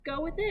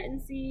go with it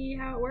and see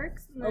how it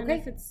works. And then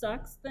if it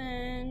sucks,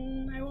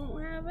 then I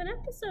won't have an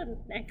episode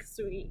next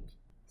week.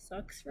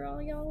 Sucks for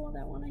all y'all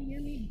that want to hear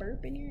me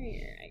burp in your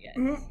ear, I guess.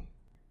 Mm-hmm.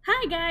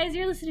 Hi guys,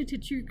 you're listening to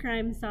True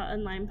Crime Salt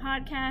and Lime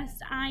Podcast.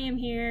 I am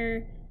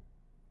here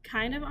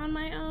kind of on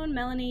my own.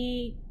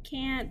 Melanie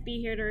can't be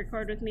here to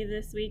record with me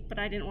this week, but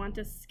I didn't want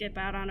to skip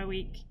out on a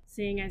week,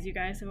 seeing as you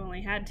guys have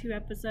only had 2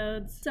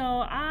 episodes. So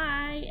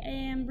I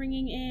am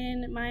bringing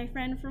in my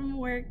friend from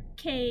work,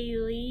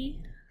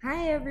 Kaylee.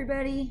 Hi,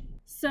 everybody.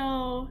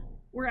 So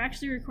we're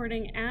actually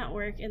recording at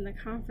work in the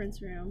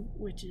conference room,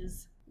 which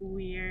is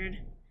weird,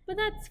 but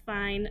that's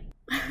fine.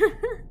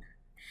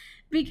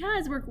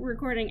 Because we're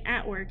recording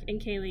at work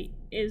and Kaylee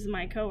is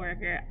my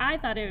coworker, I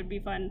thought it would be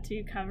fun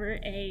to cover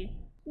a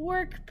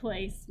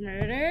workplace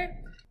murder,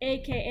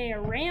 aka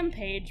a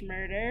rampage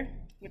murder,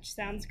 which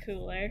sounds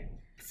cooler.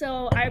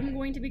 So I'm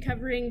going to be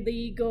covering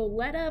the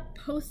Goleta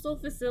Postal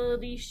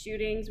Facility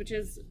shootings, which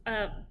is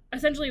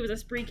essentially it was a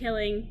spree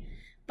killing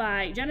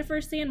by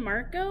Jennifer San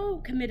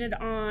Marco, committed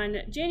on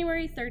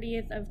January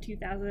 30th of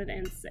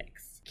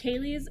 2006.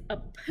 Kaylee's a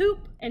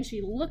poop, and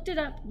she looked it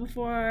up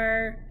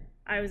before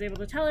I was able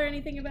to tell her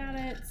anything about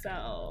it,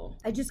 so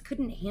I just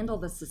couldn't handle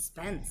the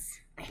suspense.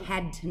 I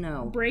had to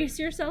know. Brace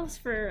yourselves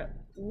for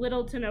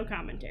little to no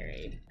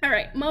commentary. All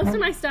right, most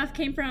of my stuff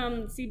came from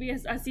a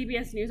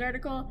CBS News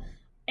article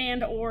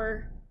and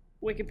or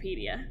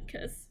Wikipedia,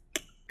 because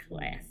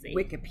classy.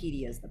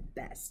 Wikipedia is the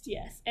best.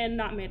 Yes, and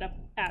not made up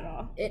at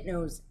all. It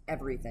knows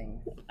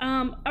everything.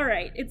 All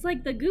right, it's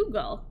like the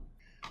Google.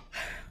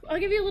 I'll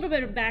give you a little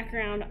bit of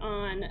background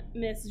on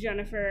Miss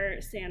Jennifer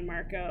San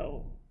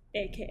Marco,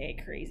 aka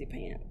Crazy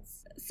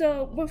Pants.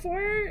 So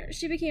before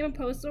she became a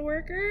postal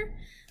worker,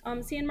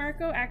 San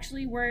Marco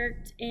actually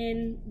worked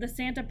in the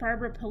Santa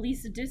Barbara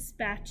Police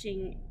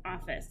Dispatching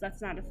Office.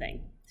 That's not a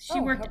thing. She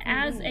worked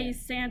as a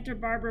Santa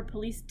Barbara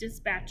police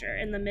dispatcher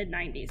in the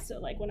mid-90s, so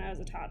like when I was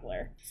a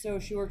toddler. So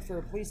she worked for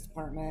a police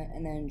department,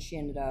 and then she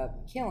ended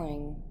up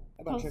killing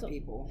a bunch of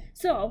people.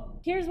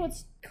 So here's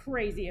what's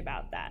crazy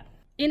about that.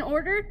 In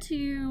order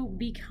to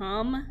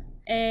become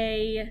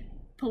a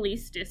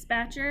police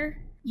dispatcher,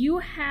 you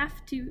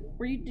have to...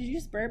 Did you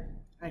just burp?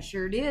 I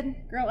sure did.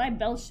 Girl, I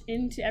belched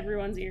into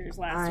everyone's ears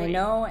last week. I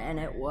know, and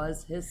it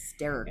was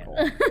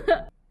hysterical.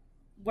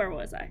 Where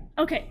was I?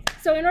 Okay,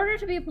 so in order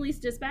to be a police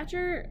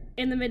dispatcher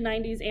in the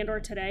mid-90s and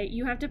or today,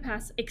 you have to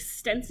pass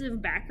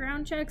extensive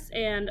background checks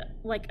and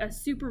like a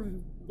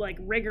super like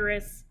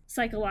rigorous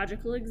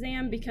psychological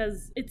exam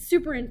because it's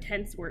super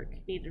intense work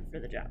needed for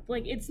the job.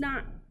 Like it's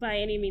not by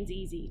any means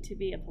easy to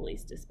be a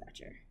police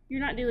dispatcher. You're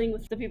not dealing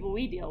with the people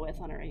we deal with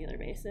on a regular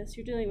basis.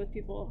 You're dealing with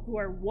people who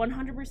are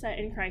 100%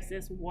 in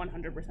crisis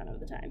 100% of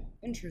the time.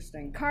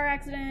 Interesting. Car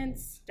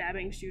accidents,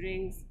 stabbing,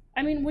 shootings.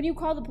 I mean, when you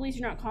call the police,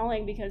 you're not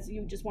calling because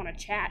you just want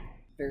to chat.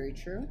 Very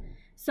true.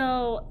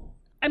 So,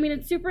 I mean,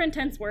 it's super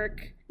intense work.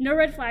 No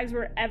red flags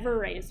were ever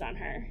raised on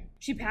her.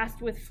 She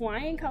passed with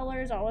flying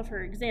colors all of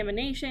her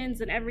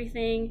examinations and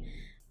everything.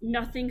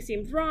 Nothing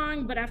seemed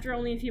wrong, but after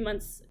only a few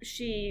months,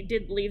 she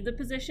did leave the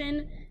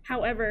position.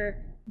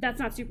 However, that's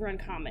not super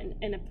uncommon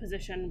in a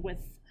position with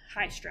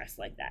high stress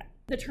like that.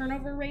 The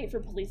turnover rate for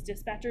police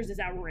dispatchers is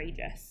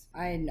outrageous.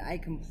 I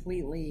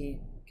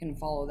completely can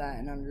follow that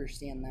and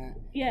understand that.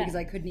 Yeah. Because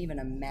I couldn't even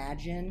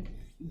imagine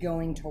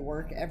going to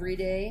work every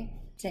day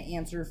to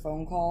answer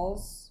phone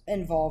calls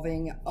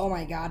involving, oh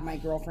my God, my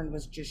girlfriend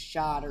was just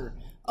shot, or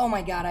oh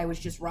my God, I was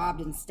just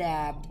robbed and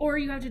stabbed. Or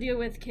you have to deal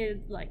with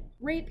kids like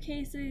rape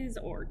cases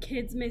or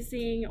kids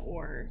missing,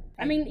 or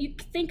I mean, you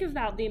think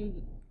about the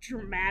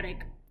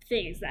dramatic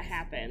things that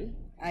happen.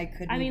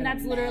 I mean,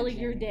 that's literally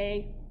your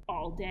day,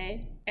 all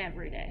day,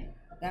 every day.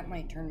 That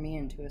might turn me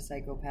into a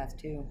psychopath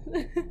too.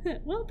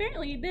 Well,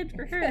 apparently it did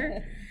for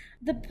her.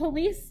 The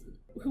police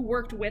who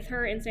worked with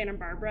her in Santa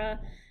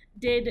Barbara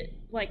did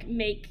like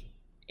make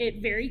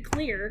it very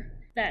clear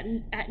that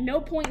at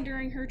no point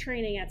during her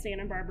training at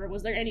Santa Barbara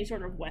was there any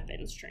sort of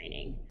weapons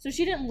training. So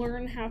she didn't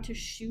learn how to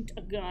shoot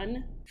a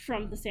gun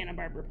from the Santa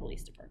Barbara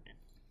Police Department.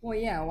 Well,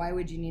 yeah, why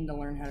would you need to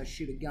learn how to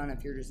shoot a gun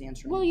if you're just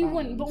answering Well, you phones?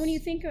 wouldn't, but when you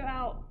think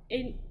about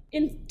in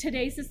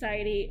today's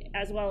society,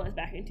 as well as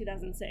back in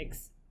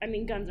 2006, I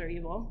mean, guns are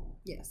evil.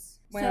 Yes.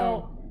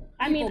 Well,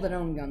 so, people that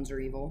own guns are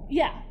evil.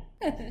 Yeah,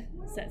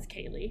 says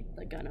Kaylee,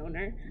 the gun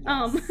owner.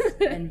 Yes,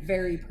 and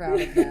very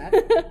proud of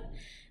that.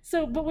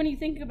 So, but when you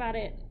think about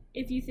it,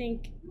 if you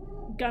think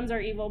guns are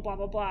evil, blah,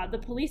 blah, blah, the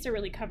police are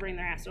really covering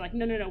their ass. They're like,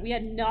 no, we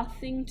had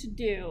nothing to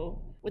do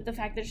with the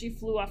fact that she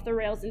flew off the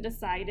rails and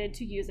decided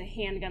to use a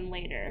handgun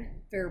later.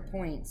 Fair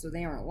point. So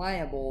they aren't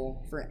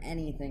liable for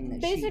anything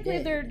that Basically, she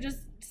did. They're just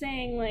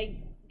saying, like,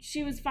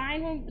 she was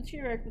fine when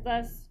she worked with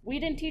us. We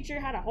didn't teach her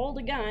how to hold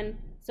a gun,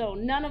 so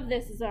none of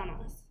this is on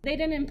us. They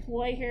didn't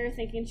employ her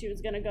thinking she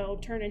was going to go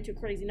turn into a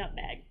crazy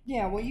nutbag.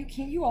 Yeah, well,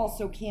 you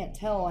also can't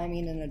tell, I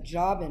mean, in a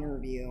job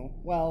interview,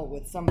 well,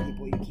 with some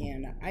people you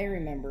can. I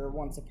remember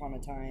once upon a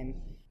time,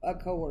 a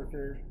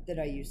coworker that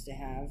I used to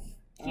have.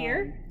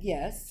 Here?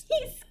 Yes.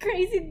 He's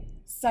crazy.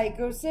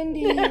 Psycho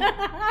Cindy.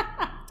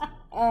 That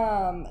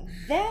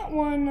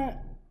one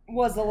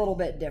was a little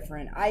bit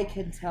different. I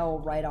could tell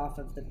right off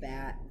of the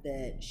bat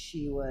that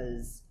she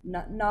was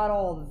not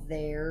all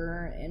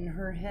there in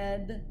her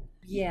head.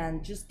 Yeah,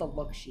 and just the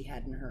look she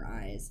had in her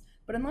eyes.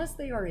 But unless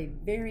they are a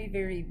very,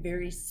 very,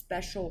 very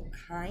special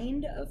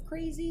kind of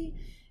crazy,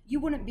 you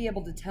wouldn't be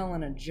able to tell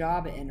in a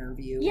job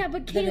interview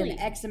but that Kaylee, in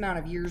X amount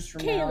of years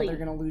from now they're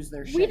going to lose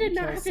their shit. We did and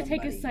not kill have to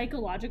take a somebody.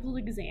 psychological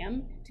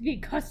exam to be a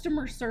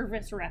customer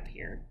service rep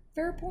here.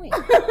 Fair point.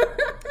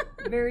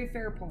 Very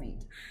fair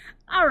point.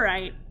 All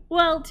right.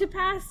 Well,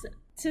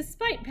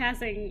 despite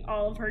passing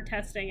all of her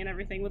testing and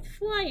everything with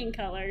flying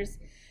colors,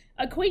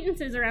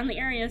 acquaintances around the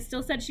area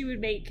still said she would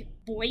make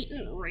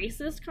blatant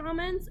racist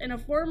comments, and a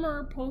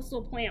former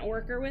postal plant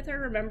worker with her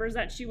remembers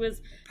that she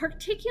was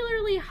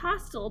particularly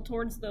hostile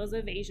towards those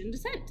of Asian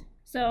descent.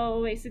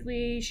 So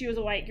basically, she was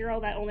a white girl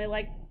that only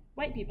liked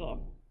white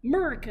people.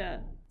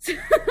 America.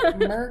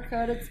 America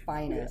at its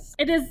finest.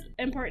 It is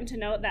important to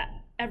note that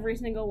every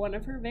single one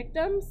of her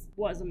victims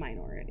was a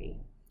minority.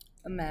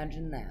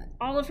 Imagine that.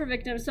 All of her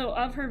victims, so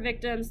of her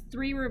victims,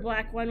 3 were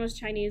black, 1 was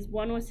Chinese,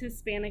 1 was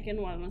Hispanic,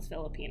 and 1 was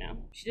Filipino.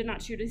 She did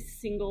not shoot a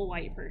single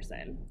white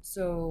person.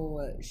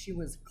 So she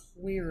was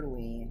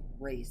clearly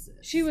racist.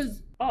 She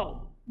was,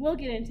 we'll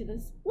get into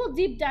this. We'll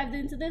deep dive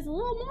into this a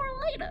little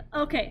more later.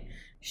 Okay,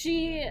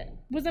 she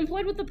was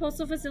employed with the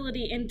postal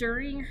facility, and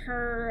during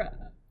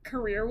her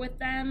career with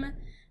them,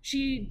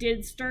 she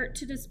did start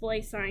to display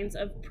signs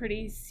of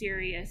pretty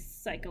serious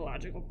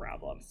psychological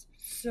problems.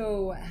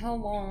 So how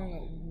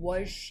long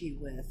was she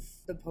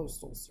with the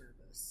Postal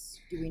Service?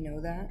 Do we know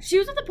that? She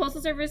was with the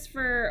Postal Service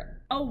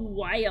for a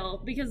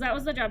while because that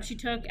was the job she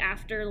took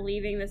after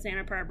leaving the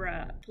Santa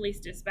Barbara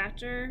Police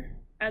Dispatcher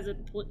as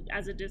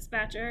a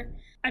dispatcher.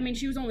 I mean,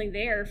 she was only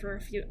there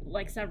for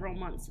several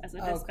months as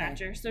a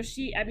dispatcher. So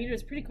it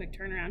was a pretty quick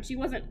turnaround. She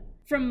wasn't,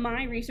 from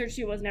my research,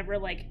 she was never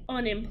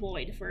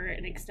unemployed for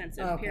an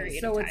extensive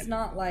period of time. So it's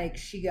not like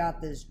she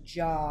got this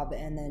job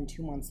and then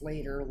 2 months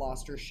later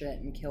lost her shit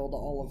and killed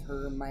all of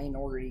her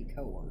minority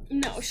coworkers.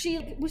 No,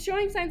 she was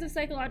showing signs of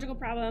psychological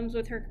problems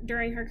with her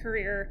during her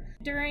career.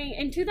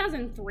 In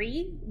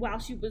 2003, while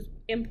she was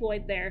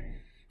employed there,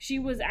 she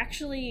was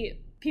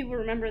actually, people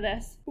remember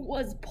this,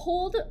 was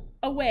pulled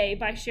away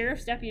by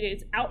sheriff's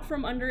deputies out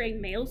from under a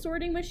mail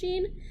sorting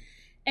machine,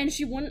 and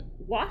she wouldn't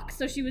walk,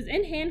 so she was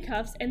in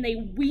handcuffs, and they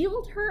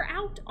wheeled her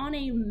out on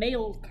a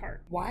mail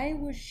cart. Why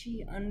was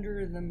she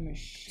under the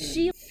machine?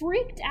 She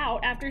freaked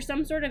out after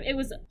some sort of, it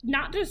was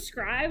not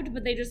described,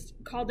 but they just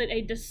called it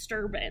a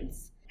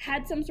disturbance.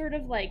 Had some sort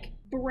of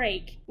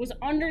break, was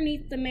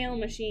underneath the mail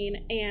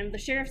machine, and the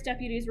sheriff's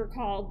deputies were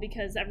called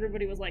because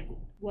everybody was like,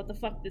 what the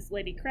fuck, this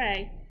lady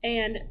cray?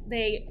 And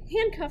they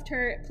handcuffed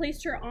her,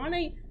 placed her on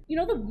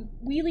the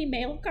wheelie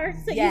mail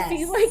carts that you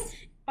see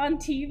on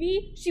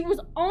TV? She was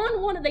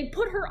on they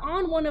put her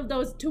on one of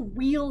those to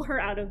wheel her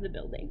out of the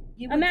building.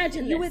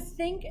 Imagine this. You would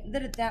think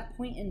that at that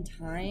point in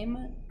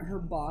time, her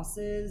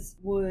bosses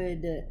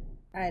would,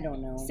 I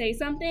don't know, say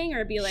something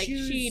or be like,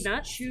 she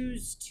nuts?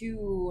 Choose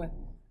to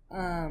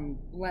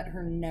let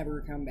her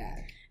never come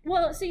back.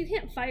 Well, so you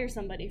can't fire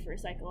somebody for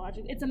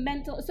psychological. It's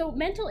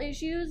mental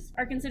issues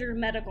are considered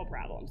medical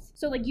problems.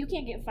 So you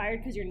can't get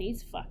fired because your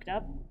knee's fucked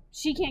up.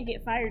 She can't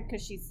get fired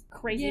because she's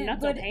crazy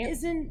nuts. But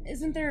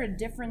isn't there a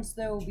difference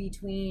though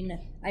between,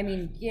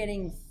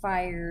 getting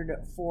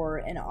fired for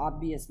an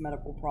obvious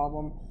medical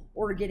problem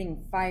or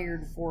getting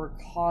fired for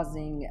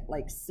causing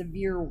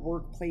severe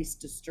workplace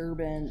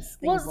disturbance,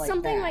 things like that?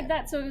 Something like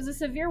that. So it was a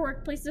severe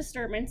workplace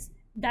disturbance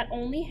that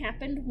only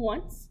happened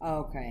once.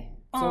 Oh, okay.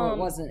 So it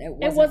wasn't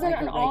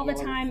an all the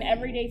time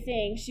everyday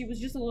thing. She was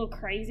just a little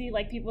crazy.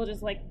 People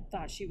just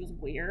thought she was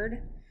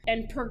weird.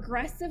 And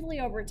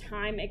progressively over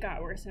time, it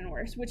got worse and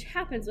worse, which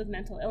happens with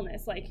mental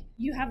illness.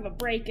 You have a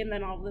break and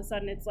then all of a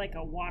sudden it's like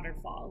a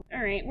waterfall.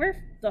 All right,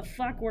 where the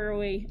fuck were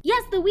we?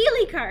 Yes, the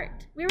wheelie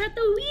cart. We were at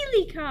the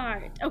wheelie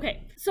cart.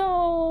 Okay,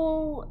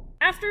 so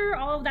after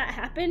all of that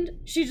happened,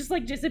 she just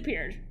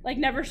disappeared.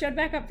 Never showed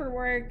back up for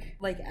work.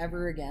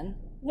 Ever again?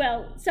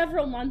 Well,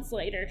 several months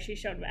later, she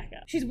showed back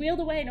up. She's wheeled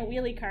away in a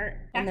wheelie cart,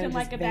 acting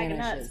like a bag of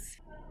nuts.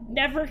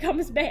 Never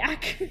comes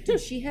back. Did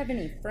she have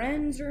any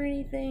friends or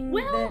anything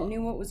that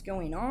knew what was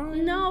going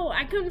on? No,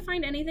 I couldn't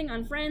find anything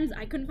on friends.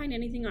 I couldn't find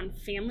anything on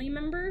family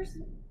members,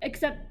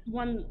 except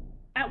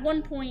at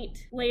one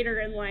point later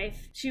in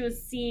life, she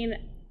was seen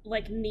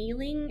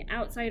kneeling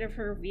outside of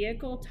her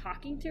vehicle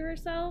talking to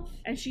herself,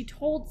 and she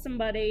told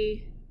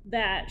somebody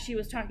that she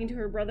was talking to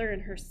her brother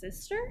and her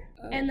sister,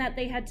 and that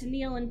they had to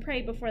kneel and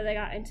pray before they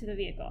got into the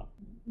vehicle.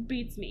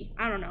 Beats me.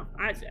 I don't know.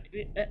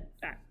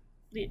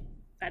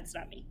 That's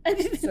not me.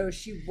 So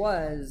she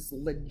was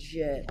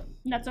legit.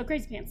 Not so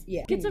crazy pants.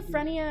 Yeah.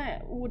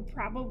 Schizophrenia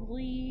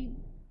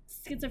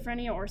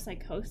or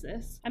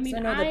psychosis. I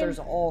know that there's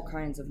all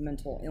kinds of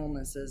mental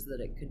illnesses that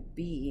it could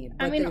be.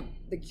 But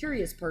the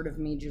curious part of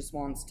me just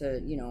wants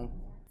to,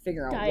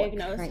 figure out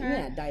diagnose what kind, her.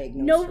 yeah,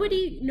 diagnose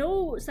Nobody,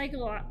 no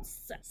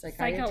Psychiatrist?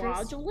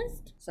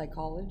 psychologist,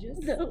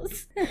 Psychologist?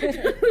 those.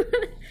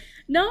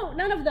 No,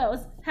 none of those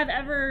have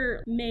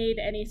ever made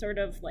any sort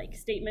of like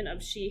statement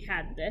of she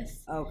had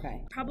this.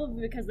 Okay.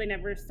 Probably because they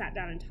never sat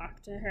down and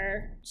talked to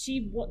her.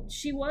 She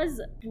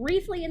was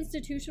briefly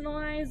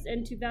institutionalized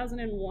in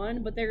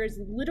 2001, but there is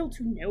little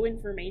to no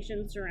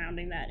information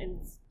surrounding that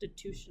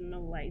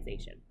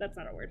institutionalization. That's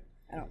not a word.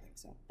 I don't think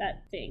so.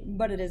 That thing.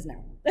 But it is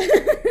now.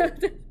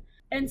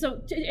 And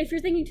so if you're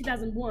thinking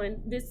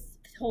 2001, this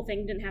whole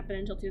thing didn't happen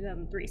until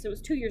 2003. So it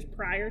was 2 years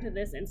prior to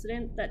this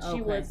incident that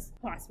she was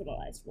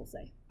hospitalized, we'll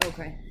say.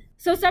 Okay.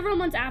 So several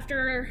months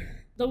after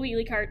the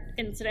wheelie cart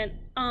incident,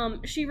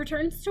 she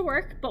returns to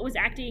work, but was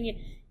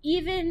acting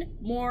even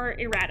more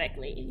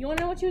erratically. You want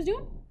to know what she was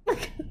doing?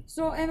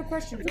 So I have a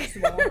question, first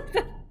of all.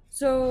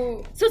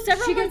 So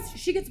several months...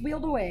 she gets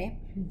wheeled away,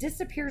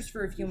 disappears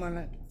for a few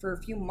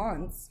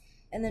months,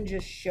 and then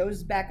just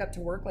shows back up to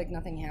work like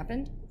nothing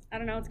happened. I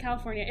don't know. It's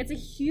California. It's a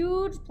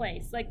huge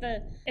place.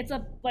 It's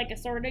a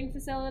sorting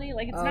facility.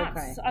 Like it's not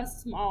a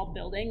small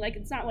building. Like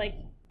it's not like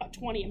a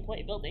 20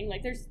 employee building.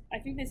 Like I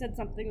think they said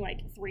something like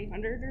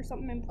 300 or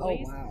something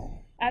employees. Oh wow.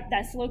 At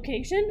this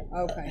location.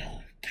 Okay.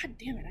 God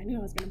damn it! I knew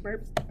I was gonna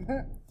burp.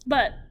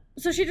 But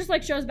so she just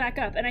like shows back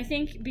up, and I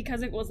think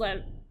because it was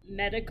a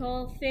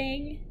medical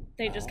thing,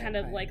 they just kind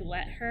of like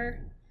let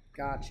her.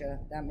 Gotcha.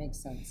 That makes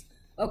sense.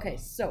 Okay,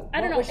 so I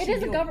don't know. It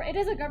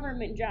is a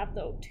government job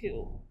though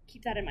too.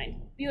 Keep that in mind.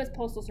 The U.S.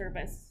 Postal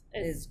Service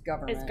is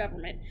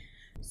government.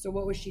 So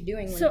what was she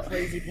doing when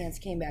Crazy Pants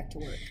came back to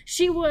work?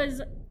 She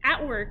was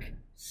at work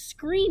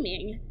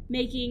screaming,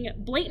 making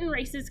blatant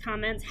racist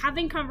comments,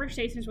 having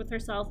conversations with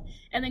herself,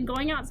 and then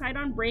going outside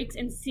on breaks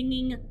and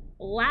singing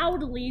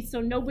loudly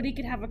so nobody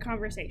could have a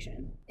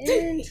conversation.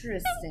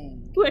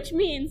 Interesting. Which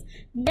means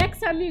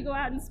next time you go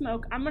out and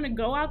smoke, I'm going to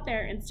go out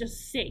there and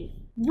just sing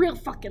real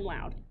fucking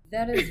loud.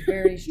 That is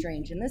very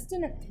strange. And this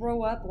didn't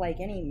throw up like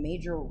any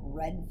major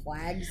red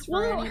flags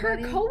for anybody?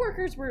 Her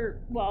coworkers were,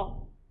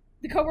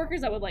 the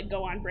coworkers that would like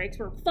go on breaks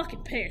were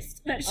fucking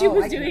pissed that she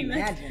was doing this.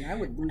 I can imagine. I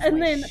would lose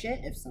my shit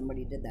if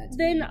somebody did that to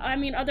me. Then, I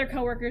mean, other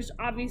coworkers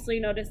obviously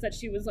noticed that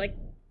she was like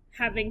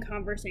having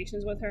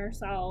conversations with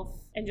herself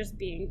and just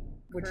being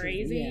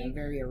crazy. Is,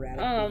 very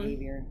erratic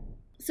behavior.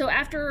 So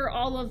after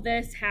all of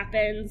this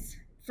happens,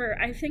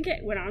 I think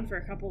it went on for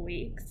a couple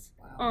weeks.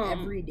 Wow,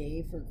 every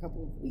day for a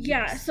couple of weeks.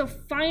 Yeah, so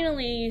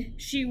finally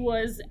she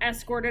was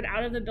escorted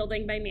out of the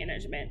building by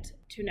management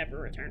to never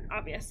return,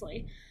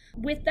 obviously.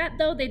 With that,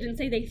 though, they didn't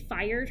say they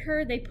fired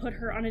her. They put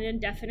her on an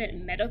indefinite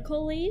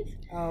medical leave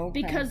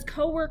because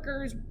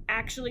coworkers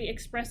actually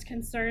expressed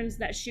concerns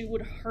that she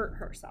would hurt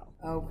herself.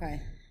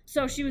 Okay.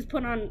 So she was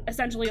put on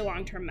essentially a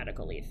long-term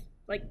medical leave,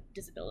 like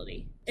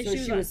disability. So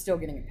she was still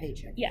getting a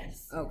paycheck?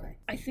 Yes. Okay.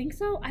 I think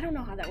so. I don't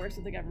know how that works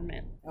with the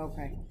government.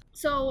 Okay.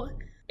 So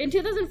in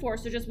 2004,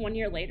 so just 1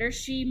 year later,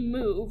 she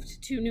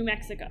moved to New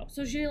Mexico.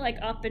 So she like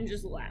up and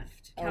just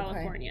left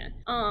California.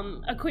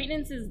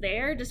 Acquaintances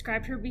there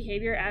described her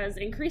behavior as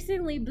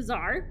increasingly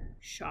bizarre.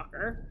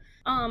 Shocker.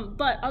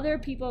 But other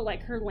people,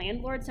 like her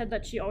landlord, said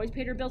that she always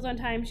paid her bills on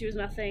time. She was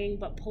nothing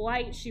but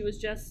polite.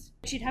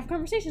 She'd have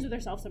conversations with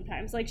herself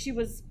sometimes. Like she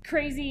was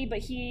crazy, but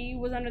he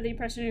was under the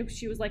impression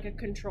she was like a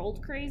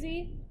controlled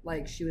crazy.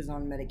 Like she was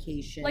on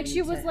medication. Like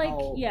she was like,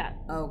 help. Yeah.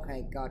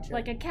 Okay, gotcha.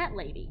 Like a cat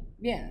lady.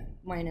 Yeah,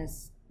 I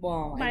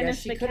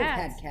guess she could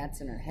have had cats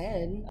in her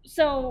head.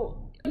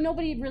 So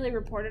nobody really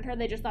reported her.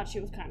 They just thought she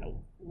was kind of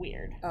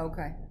weird.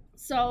 Okay.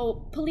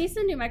 So police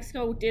in New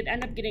Mexico did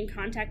end up getting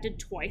contacted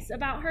twice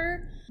about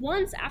her.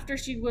 Once after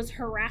she was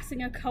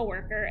harassing a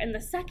coworker, and the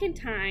second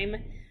time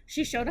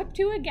she showed up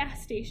to a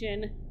gas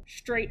station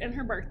straight in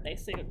her birthday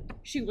suit.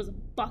 She was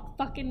buck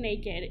fucking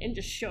naked and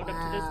just showed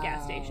up to this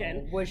gas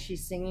station. Was she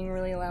singing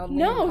really loudly?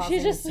 No,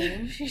 she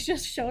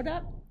just showed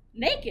up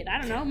naked. I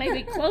don't know.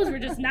 Maybe clothes were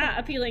just not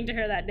appealing to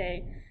her that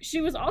day.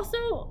 She was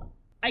also,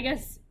 I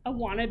guess, a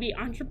wannabe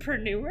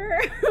entrepreneur.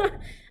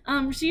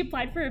 She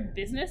applied for a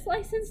business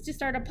license to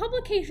start a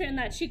publication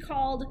that she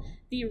called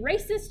the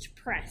Racist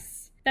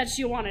Press that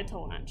she wanted to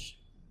launch.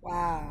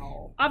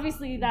 Wow.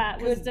 Obviously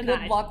that was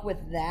denied. Good luck with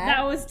that.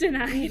 That was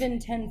denied. Even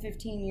 10,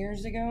 15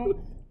 years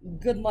ago,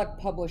 good luck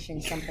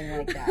publishing something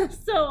like that.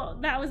 So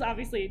that was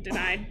obviously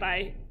denied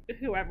by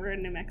whoever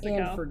in New Mexico.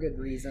 And for good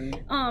reason.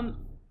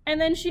 And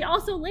then she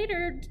also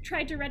later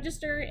tried to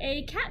register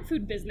a cat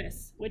food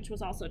business, which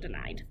was also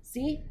denied.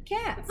 See?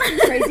 Cats.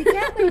 Crazy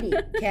cat lady.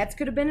 Cats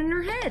could have been in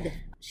her head.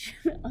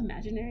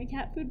 Imaginary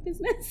cat food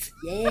business?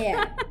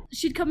 Yeah.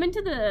 She'd come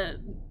into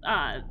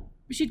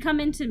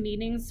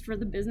meetings for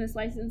the business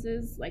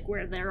licenses, like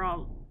where they're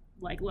all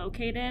like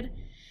located.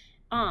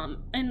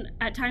 And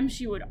at times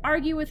she would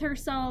argue with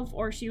herself,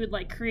 or she would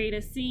like create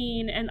a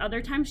scene, and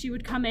other times she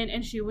would come in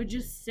and she would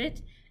just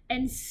sit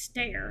and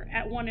stare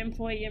at one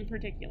employee in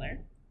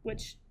particular.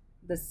 Which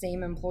the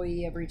same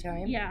employee every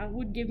time? Yeah,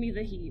 would give me the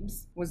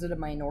heebs. Was it a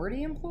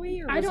minority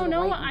employee or was I don't it a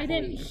know. white employee? I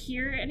didn't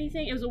hear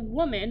anything. It was a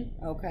woman.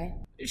 Okay.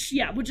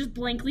 She, would just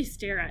blankly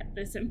stare at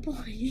this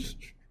employee.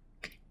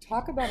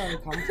 Talk about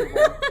uncomfortable.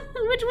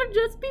 Which would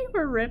just be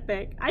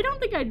horrific. I don't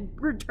think I'd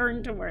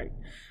return to work.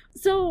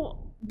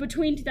 So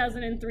between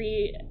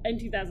 2003 and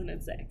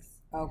 2006.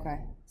 Okay.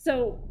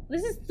 So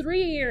this is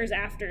 3 years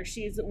after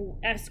she's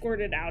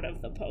escorted out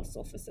of the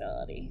postal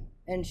facility.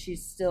 And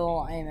she's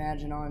still, I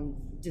imagine, on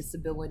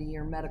disability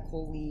or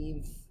medical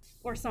leave.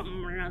 Or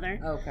something or another.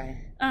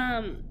 Okay.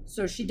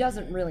 So she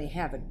doesn't really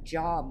have a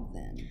job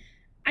then.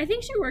 I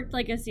think she worked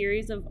like a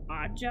series of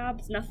odd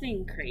jobs,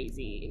 nothing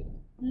crazy.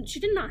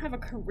 She did not have a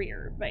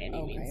career by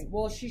any means.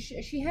 Well,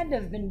 she had to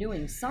have been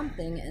doing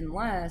something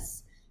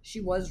unless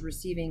she was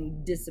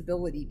receiving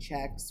disability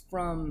checks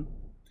from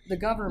the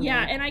government.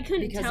 Yeah, and I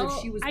couldn't tell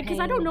if she was because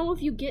I don't know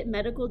if you get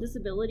medical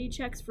disability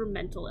checks for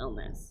mental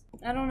illness.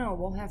 I don't know.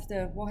 We'll have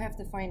to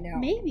find out.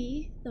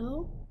 Maybe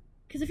though.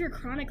 Because if you're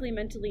chronically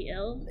mentally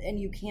ill... And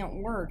you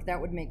can't work, that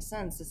would make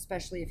sense,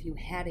 especially if you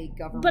had a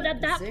government But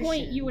at that position.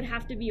 point, you would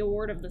have to be a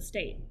ward of the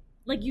state.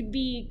 Like, you'd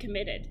be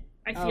committed,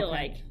 I feel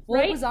like. Well,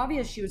 right? It was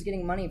obvious she was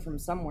getting money from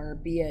somewhere,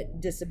 be it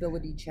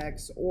disability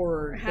checks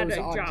or had those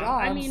a odd job.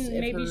 jobs. I mean,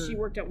 maybe she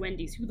worked at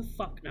Wendy's. Who the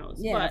fuck knows?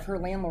 Yeah, but, if her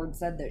landlord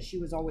said that she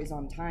was always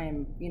on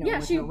time, yeah,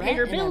 with she her paid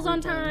her rent and bills on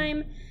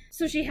everything. time.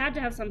 So she had to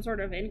have some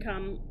sort of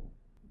income.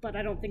 But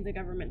I don't think the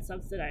government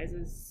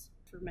subsidizes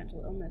for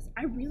mental illness.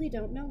 I really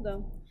don't know,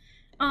 though.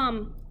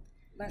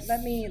 Let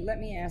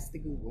me ask the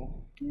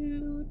Google.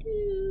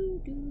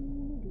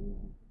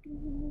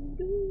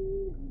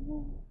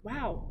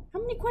 Wow. How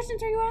many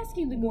questions are you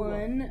asking the Google?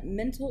 1,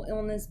 mental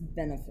illness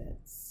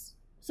benefits.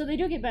 So they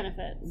do get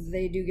benefits.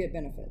 They do get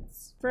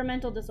benefits. For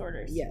mental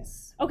disorders.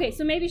 Yes. Okay,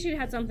 so maybe she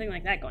had something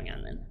like that going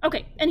on then.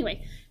 Okay,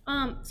 anyway.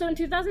 So in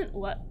 2000,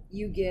 what?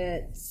 You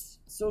get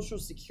Social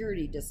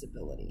Security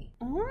disability.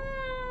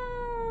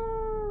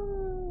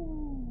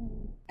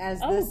 As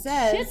this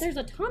says, shit, there's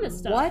a ton of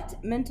stuff.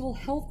 What mental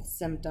health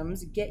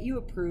symptoms get you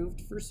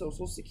approved for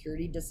Social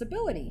Security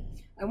disability?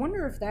 I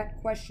wonder if that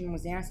question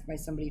was asked by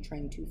somebody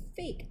trying to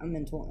fake a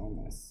mental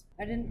illness.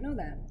 I didn't know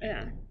that.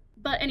 Yeah.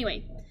 But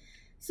anyway,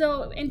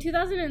 so in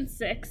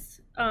 2006,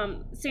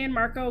 San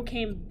Marco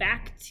came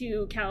back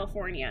to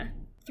California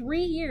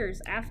 3 years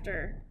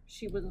after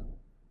she was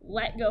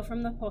let go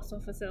from the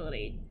postal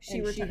facility. She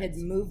had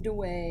moved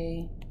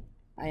away,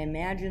 I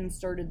imagine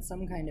started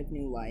some kind of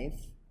new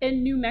life.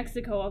 In New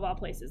Mexico, of all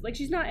places. Like,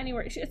 she's not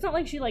anywhere. It's not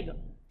like she, like,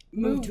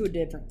 moved to a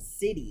different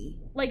city.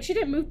 Like, she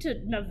didn't move to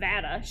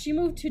Nevada. She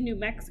moved to New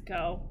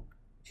Mexico.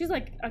 She's,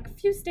 like, a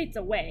few states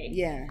away.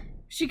 Yeah.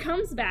 She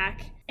comes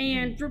back,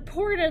 and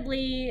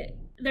reportedly,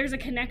 there's a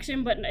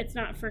connection, but it's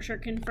not for sure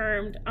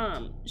confirmed.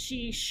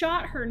 She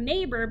shot her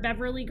neighbor,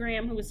 Beverly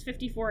Graham, who was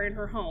 54, in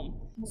her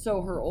home.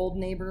 So her old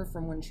neighbor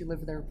from when she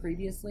lived there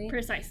previously?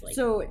 Precisely.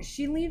 So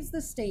she leaves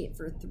the state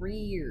for 3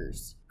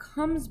 years,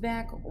 comes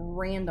back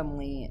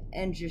randomly,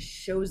 and just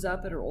shows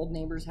up at her old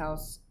neighbor's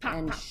house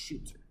and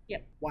shoots her.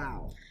 Yep.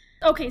 Wow.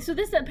 Okay, so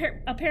this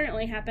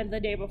apparently happened the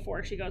day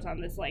before she goes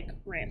on this, like,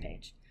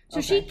 rampage. So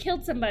she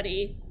killed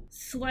somebody,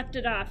 slept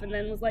it off, and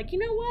then was like, you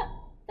know what?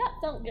 That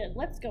felt good.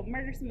 Let's go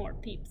murder some more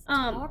peeps.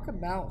 Talk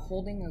about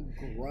holding a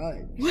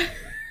grudge.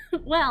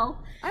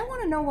 Well, I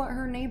want to know what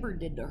her neighbor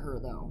did to her,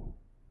 though.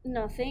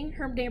 Nothing.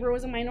 Her neighbor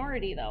was a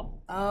minority,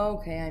 though.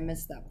 Okay, I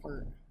missed that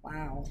part.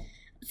 Wow.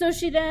 So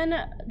she then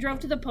drove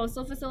to the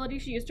postal facility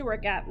she used to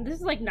work at. This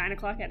is like 9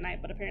 o'clock at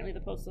night, but apparently the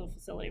postal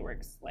facility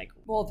works like...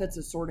 Well, if it's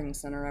a sorting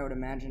center, I would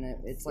imagine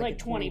it's like a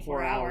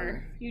 24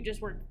 hour. You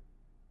just work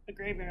a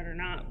graveyard or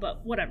not,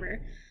 but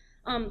whatever.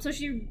 So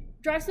she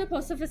drives to the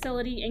postal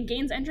facility and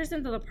gains entrance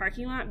into the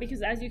parking lot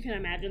because, as you can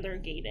imagine, they're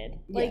gated.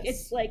 Like, yes.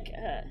 It's like...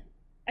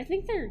 I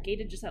think they're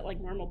gated just at, like,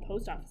 normal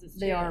post offices, too.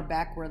 They are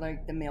back where,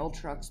 like, the mail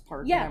trucks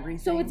park and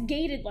everything. So it's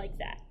gated like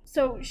that.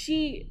 So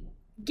she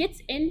gets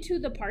into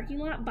the parking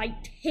lot by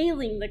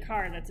tailing the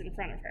car that's in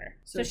front of her.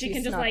 So she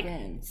can just, like,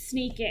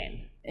 sneak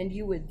in. And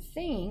you would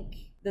think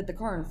that the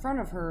car in front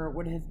of her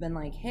would have been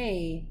like,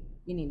 hey,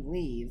 you need to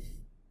leave.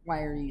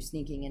 Why are you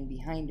sneaking in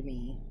behind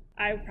me?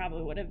 I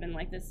probably would have been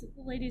like, this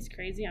lady's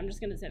crazy. I'm just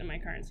going to sit in my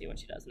car and see what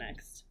she does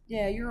next.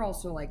 Yeah, you're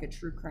also like a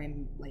true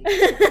crime like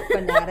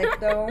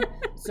fanatic, though.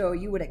 So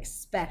you would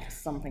expect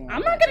something like that.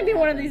 I'm not going to be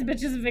one of these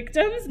bitches'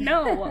 victims.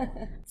 No.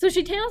 So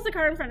she tails the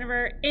car in front of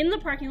her. In the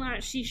parking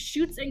lot, she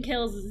shoots and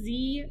kills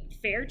Z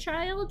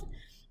Fairchild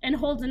and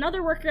holds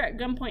another worker at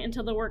gunpoint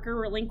until the worker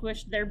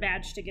relinquished their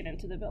badge to get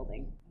into the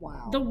building.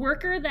 Wow. The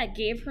worker that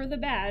gave her the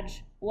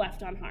badge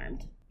left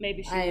unharmed.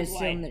 Maybe she was white. I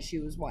assume that she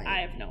was white. I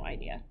have no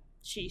idea.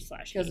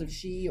 Because if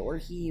she or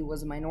he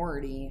was a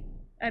minority,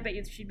 I bet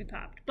you she'd be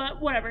popped. But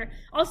whatever.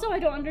 Also, I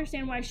don't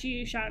understand why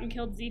she shot and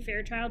killed Z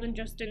Fairchild and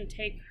just didn't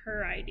take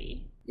her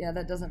ID. Yeah,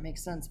 that doesn't make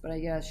sense. But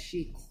I guess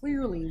she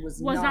clearly was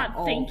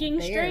not thinking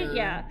there. straight.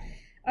 Yeah.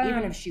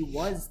 Even if she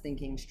was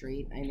thinking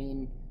straight, I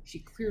mean, she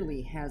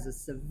clearly has a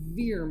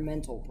severe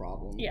mental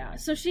problem. Yeah.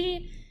 So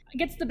she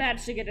gets the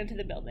badge to get into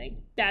the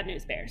building. Bad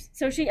news bears.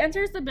 So she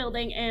enters the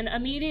building and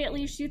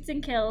immediately shoots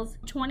and kills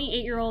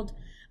 28-year-old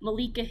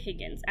Malika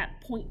Higgins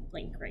at point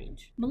blank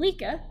range.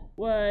 Malika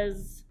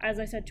was, as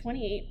I said,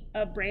 28,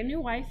 a brand new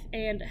wife,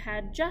 and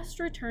had just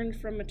returned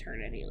from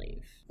maternity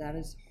leave. That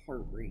is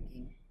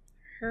heartbreaking.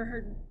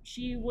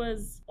 She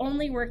was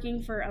only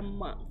working for a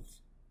month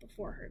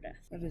before her death.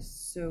 That is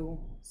so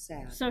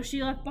sad. So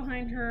she left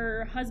behind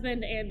her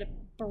husband and a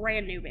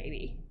brand new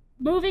baby.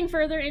 Moving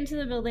further into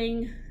the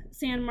building,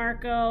 San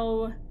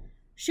Marco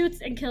shoots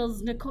and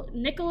kills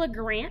Nicola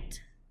Grant,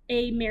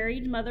 a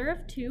married mother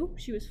of 2.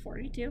 She was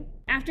 42.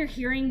 After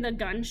hearing the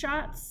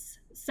gunshots,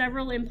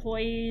 several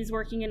employees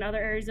working in other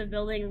areas of the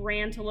building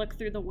ran to look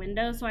through the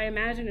window. So I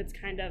imagine it's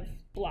kind of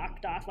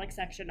blocked off, like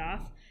sectioned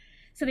off.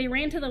 So they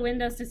ran to the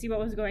windows to see what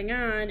was going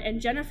on,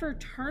 and Jennifer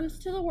turns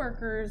to the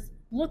workers,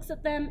 looks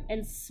at them,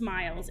 and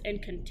smiles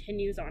and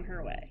continues on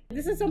her way.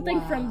 This is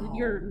something from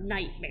your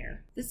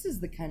nightmare. This is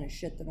the kind of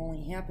shit that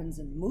only happens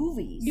in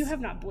movies. You have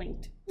not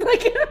blinked.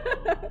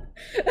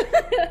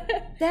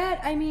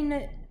 I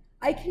mean,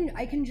 I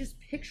can just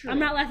picture I'm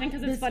not laughing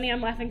because it's funny.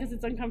 I'm laughing because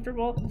it's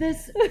uncomfortable.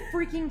 This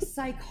freaking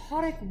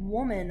psychotic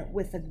woman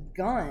with a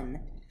gun,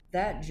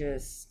 that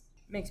just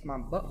makes my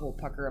butthole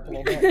pucker up a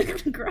little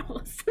bit.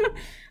 Gross.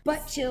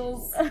 Butt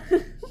chills.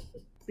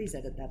 Please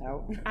edit that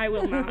out. I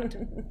will not.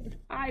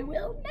 I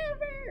will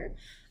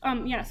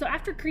never. Yeah, so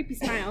after Creepy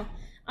Smile,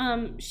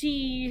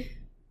 she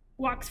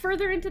walks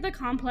further into the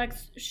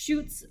complex,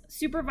 shoots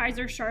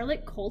Supervisor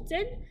Charlotte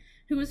Colton,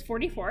 who was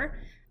 44.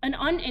 An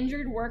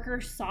uninjured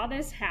worker saw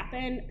this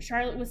happen.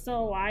 Charlotte was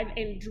still alive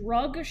and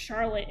drug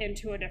Charlotte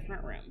into a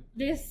different room.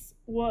 This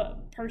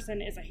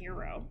person is a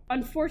hero.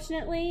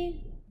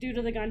 Unfortunately, due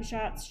to the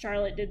gunshots,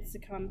 Charlotte did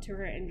succumb to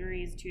her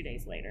injuries 2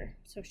 days later.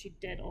 So she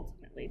did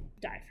ultimately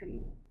die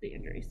from the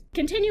injuries.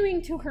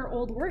 Continuing to her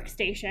old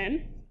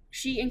workstation,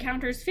 she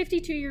encounters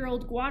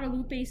 52-year-old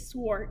Guadalupe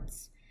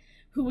Swartz,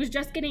 who was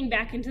just getting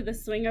back into the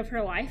swing of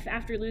her life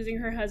after losing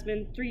her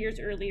husband 3 years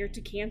earlier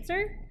to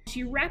cancer.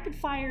 She rapid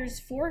fires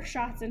 4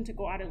 shots into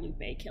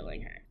Guadalupe,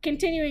 killing her.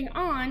 Continuing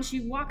on,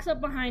 she walks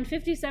up behind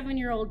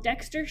 57-year-old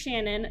Dexter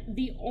Shannon,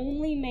 the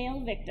only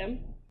male victim,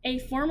 a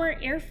former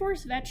Air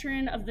Force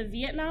veteran of the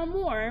Vietnam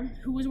War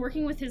who was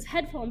working with his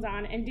headphones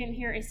on and didn't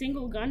hear a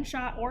single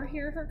gunshot or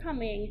hear her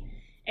coming,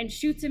 and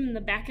shoots him in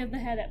the back of the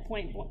head at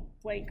point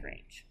blank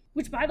range.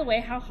 Which, by the way,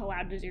 how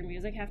loud does your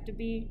music have to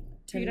be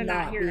for you to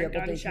not hear a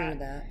gunshot?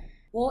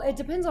 Well, it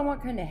depends on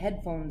what kind of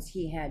headphones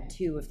he had,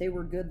 too. If they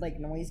were good, like,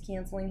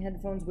 noise-canceling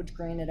headphones, which,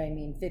 granted, I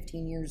mean,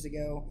 15 years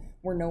ago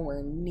were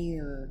nowhere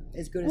near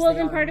as good as they are now.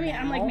 Well, then part of me,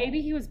 I'm like,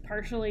 maybe he was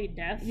partially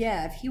deaf.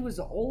 Yeah, if he was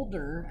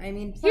older, I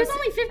mean... He was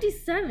only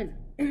 57.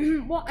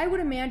 Well, I would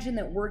imagine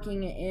that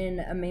working in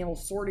a mail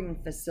sorting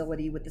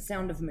facility with the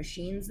sound of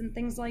machines and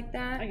things like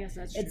that... I guess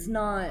that's true. It's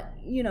not,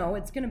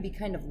 it's going to be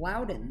kind of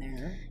loud in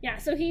there. Yeah,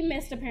 so he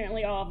missed,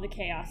 apparently, all of the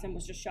chaos and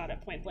was just shot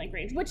at point-blank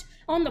range. Which,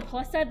 on the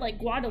plus side, like,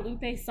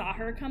 Guadalupe saw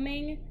her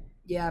coming...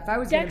 Yeah, if I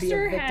was going to be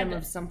a victim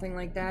of something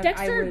like that,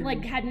 Dexter,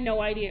 had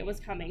no idea it was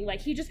coming. Like,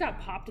 he just got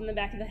popped in the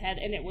back of the head,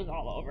 and it was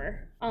all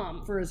over.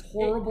 For as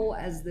horrible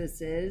as this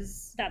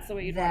is... That's the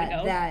way you'd want to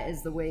go. That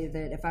is the way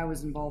that if I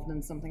was involved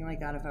in something like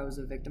that, if I was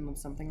a victim of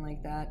something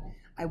like that,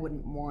 I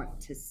wouldn't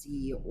want to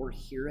see or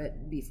hear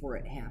it before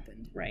it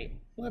happened. Right.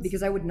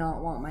 Because I would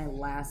not want my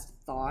last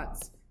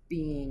thoughts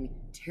being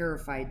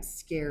terrified,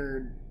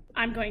 scared.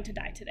 I'm going to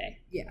die today.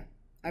 Yeah.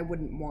 I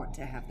wouldn't want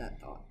to have that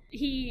thought.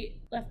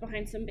 He left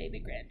behind some baby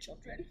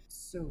grandchildren.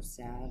 So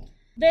sad.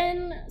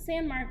 Then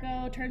San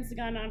Marco turns the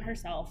gun on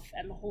herself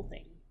and the whole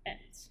thing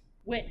ends.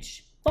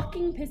 Which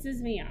fucking pisses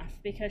me off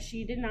because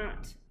she did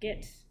not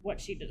get what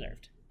she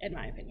deserved, in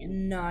my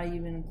opinion. Not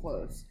even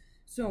close.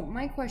 So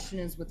my question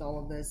is, with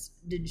all of this,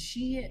 did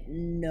she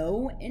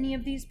know any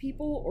of these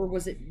people, or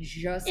was it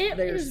just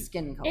their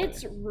skin color?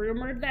 It's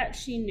rumored that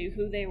she knew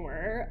who they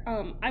were.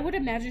 I would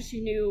imagine she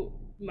knew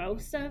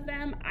most of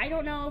them. I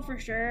don't know for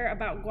sure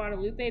about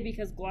Guadalupe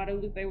because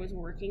Guadalupe was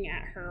working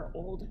at her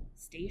old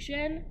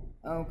station.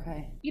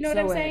 Okay. You know what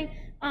I'm saying?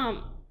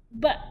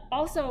 But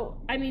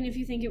also, I mean, if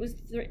you think it was,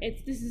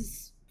 this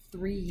is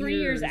 3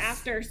 years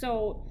after.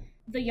 So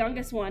the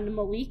youngest one,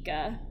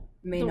 Malika,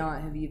 may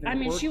not have even. I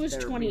mean, she was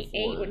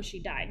 28 when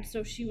she died,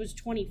 so she was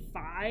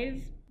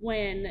 25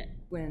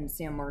 when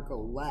San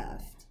Marco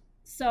left.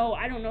 So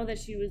I don't know that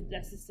she was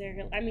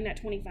necessarily... I mean, at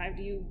 25,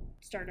 do you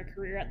start a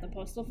career at the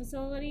postal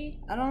facility?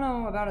 I don't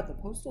know about at the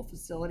postal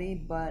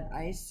facility, but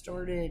I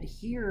started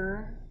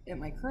here at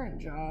my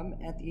current job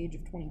at the age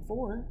of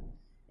 24,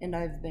 and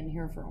I've been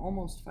here for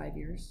almost 5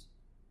 years.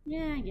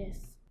 Yeah, I guess.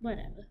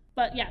 Whatever.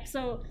 But yeah,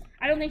 so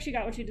I don't think she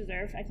got what she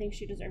deserved. I think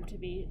she deserved to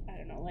be, I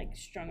don't know, like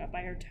strung up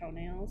by her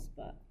toenails,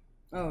 but...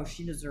 Oh,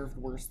 she deserved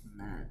worse than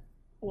that.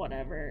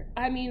 Whatever.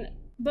 I mean...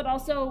 But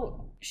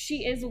also,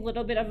 she is a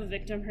little bit of a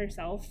victim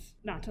herself,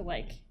 not to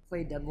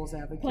play devil's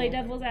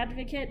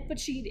advocate. But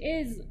she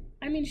is,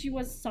 I mean, she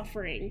was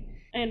suffering.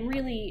 And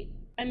really,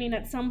 I mean,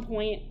 at some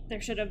point, there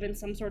should have been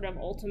some sort of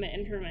ultimate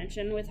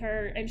intervention with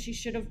her, and she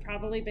should have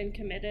probably been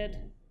committed.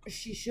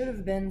 She should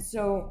have been.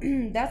 So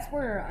that's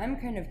where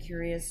I'm kind of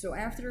curious. So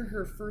after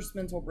her first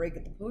mental break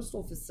at the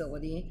postal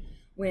facility,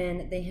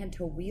 when they had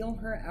to wheel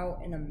her out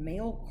in a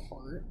mail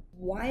cart,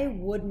 why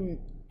wouldn't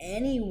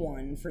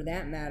anyone, for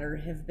that matter,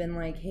 have been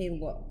like, hey,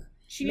 look,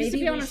 She needs to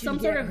be on some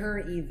sort of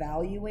her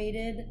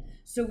evaluated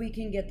so we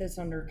can get this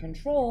under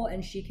control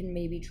and she can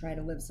maybe try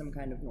to live some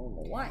kind of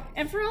normal life.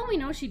 And for all we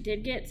know, she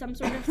did get some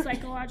sort of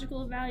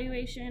psychological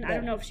evaluation. I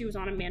don't know if she was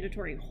on a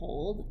mandatory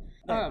hold.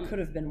 That could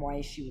have been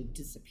why she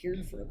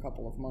disappeared for a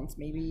couple of months.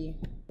 Maybe,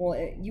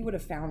 you would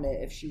have found it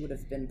if she would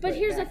have been put But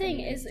here's back the thing,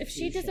 in is if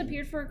she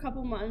disappeared for a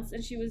couple months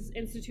and she was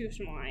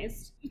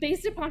institutionalized,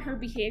 based upon her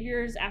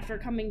behaviors after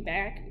coming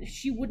back,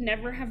 she would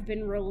never have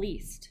been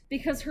released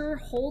because her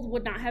hold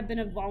would not have been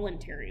a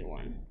voluntary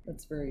one.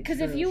 That's very true.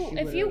 Because if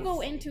you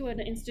go into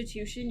an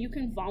institution, you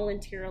can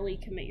voluntarily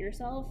commit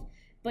yourself,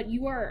 but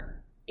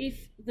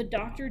if the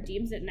doctor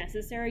deems it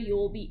necessary, you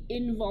will be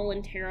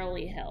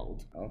involuntarily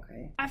held.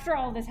 Okay. After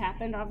all this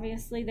happened,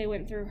 obviously, they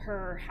went through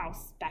her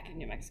house back in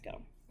New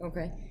Mexico.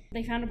 Okay.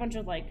 They found a bunch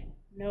of,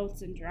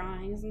 notes and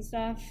drawings and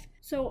stuff.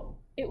 So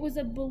it was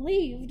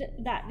believed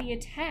that the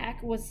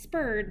attack was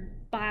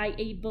spurred by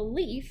a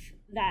belief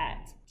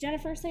that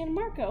Jennifer San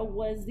Marco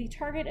was the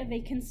target of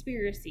a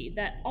conspiracy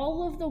that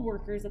all of the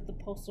workers at the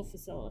postal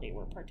facility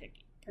were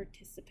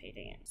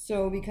participating in.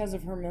 So because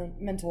of her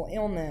mental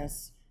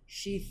illness,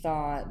 she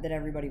thought that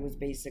everybody was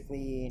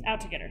basically out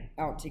to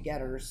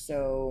get her.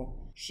 So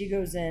she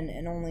goes in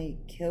and only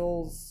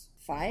kills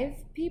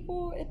 5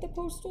 people at the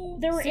postal.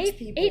 There were 8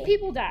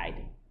 people died,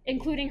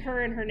 including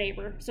her and her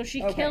neighbor. So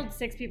she killed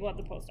 6 people at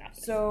the post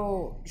office.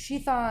 So she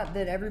thought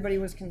that everybody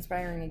was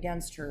conspiring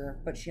against her,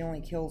 but she only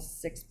kills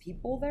 6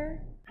 people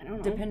there? I don't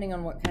know. Depending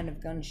on what kind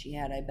of gun she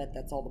had, I bet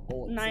that's all the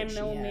bullets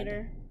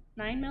 9mm.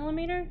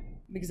 9mm?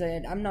 Because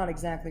I'm not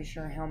exactly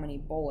sure how many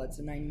bullets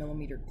a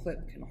 9mm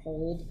clip can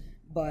hold,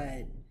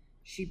 but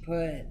she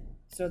put...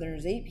 So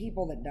there's 8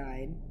 people that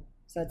died.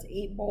 So that's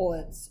 8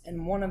 bullets,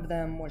 and one of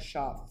them was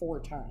shot 4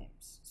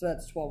 times. So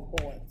that's 12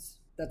 bullets.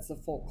 That's the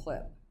full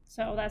clip.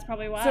 So that's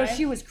probably why. So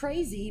she was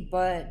crazy,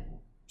 but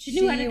she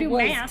knew how to do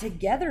was math.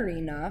 Together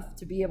enough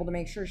to be able to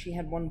make sure she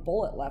had 1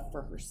 bullet left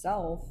for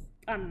herself.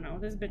 I don't know.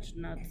 This bitch is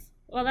nuts.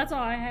 Well, that's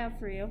all I have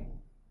for you.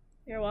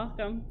 You're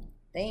welcome.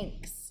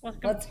 Thanks.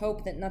 Welcome. Let's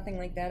hope that nothing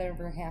like that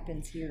ever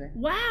happens here.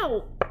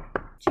 Wow.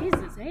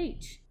 Jesus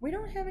H. We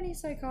don't have any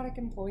psychotic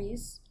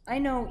employees. I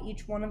know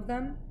each one of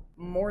them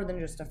more than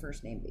just a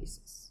first name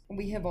basis.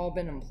 We have all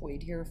been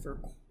employed here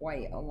for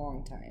quite a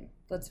long time.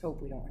 Let's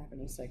hope we don't have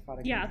any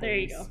psychotic employees. Yeah, there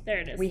you go. There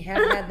it is. We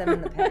have had them in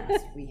the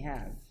past. We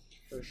have,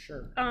 for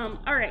sure. All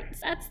right.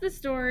 That's the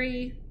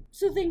story.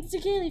 So thanks to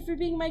Kaylee for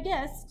being my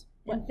guest.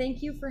 And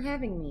thank you for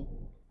having me.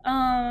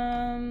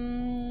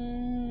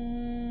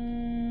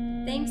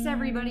 Thanks,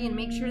 everybody, and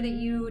make sure that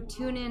you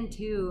tune in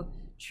to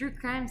True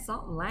Crime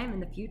Salt and Lime in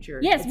the future.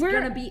 Yes, it's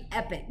going to be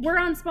epic. We're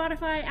on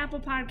Spotify,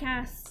 Apple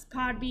Podcasts,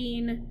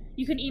 Podbean.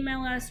 You can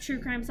email us,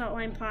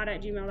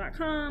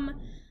 truecrimesaltlimepod@gmail.com.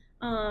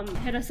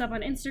 Hit us up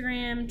on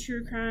Instagram,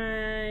 True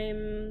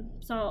Crime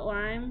Salt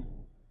Lime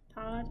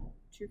Pod.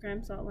 True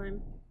Crime Salt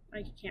Lime.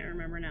 I can't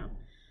remember now.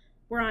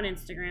 We're on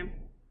Instagram.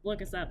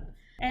 Look us up.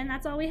 And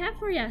that's all we have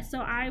for you.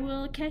 So I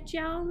will catch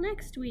y'all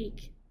next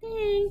week.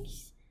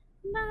 Thanks.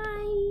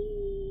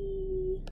 Bye.